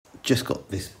just got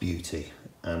this beauty,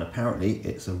 and apparently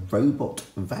it's a robot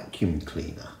vacuum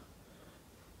cleaner.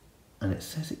 And it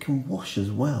says it can wash as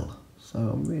well. So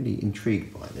I'm really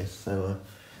intrigued by this. So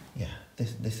yeah,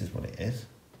 this is what it is.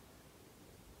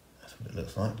 That's what it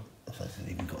looks like. Looks like it's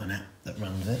even got an app that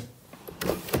runs it.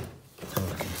 Let's have a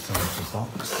look inside the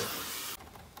box.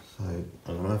 So I'm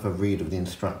going to have a read of the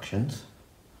instructions.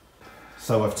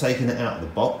 So I've taken it out of the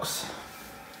box.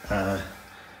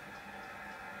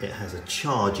 It has a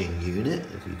charging unit,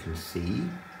 as you can see.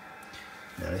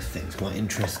 Now this thing's quite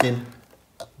interesting.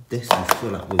 This you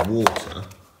fill up with water,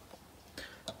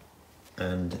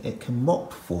 and it can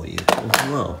mop for you as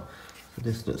well. So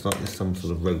this looks like there's some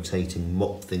sort of rotating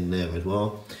mop thing there as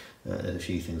well. There's a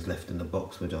few things left in the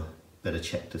box which I better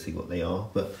check to see what they are,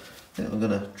 but I think I'm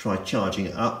going to try charging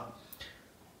it up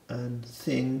and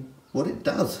seeing what it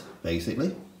does,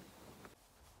 basically.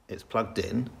 It's plugged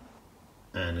in,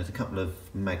 and there's a couple of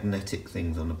magnetic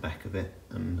things on the back of it,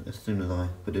 and as soon as I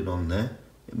put it on there,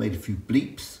 it made a few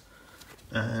bleeps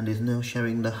and is now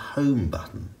showing the home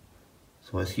button.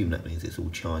 So I assume that means it's all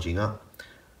charging up.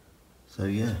 So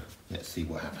yeah, let's see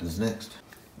what happens next.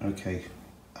 Okay,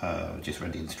 just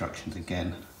read the instructions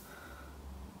again.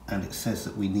 And it says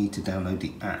that we need to download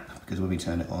the app, because when we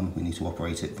turn it on, we need to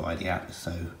operate it via the app.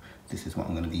 So this is what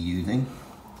I'm going to be using.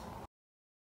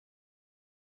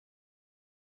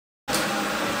 The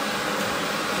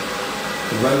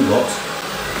robot,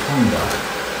 CONGA,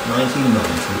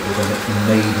 1990, was on its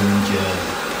maiden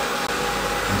journey.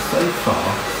 And so far,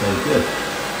 so good.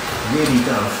 It really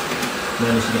does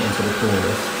manage to get into the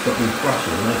corners. It's got these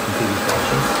brushes, and I can see these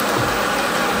brushes.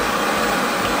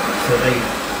 So they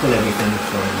pull everything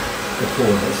from the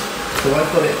corners. So I've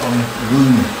got it on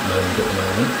room mode at the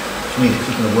moment, which means it's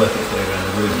just going to work its way around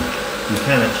the room. You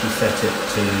can actually set it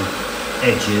to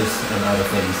edges and other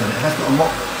things, and it has got a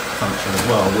mop function as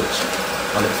well, which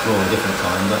I'll explore a different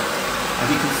time, but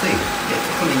as you can see, it's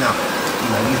pulling up,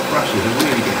 these brushes are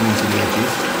really getting into the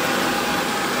edges,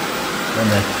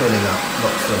 and they're pulling up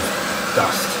lots of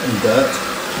dust and dirt.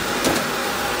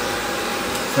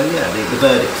 So yeah, the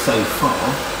verdict so far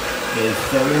is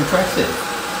very impressive.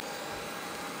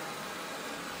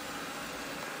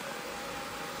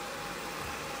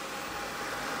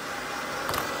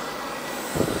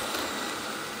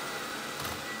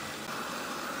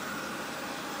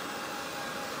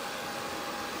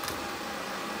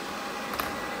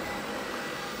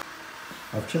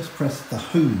 I've just pressed the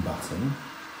home button,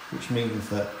 which means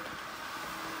that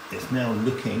it's now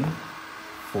looking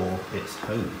for its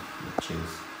home, which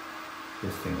is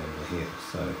this thing over here.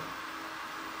 So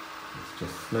it's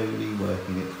just slowly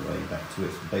working its way back to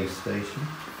its base station.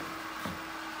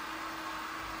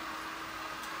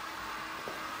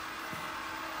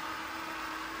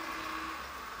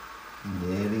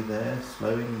 Nearly there,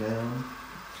 slowing down.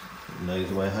 It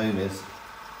knows where home is.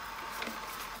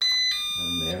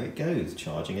 And there it goes,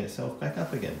 charging itself back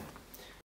up again.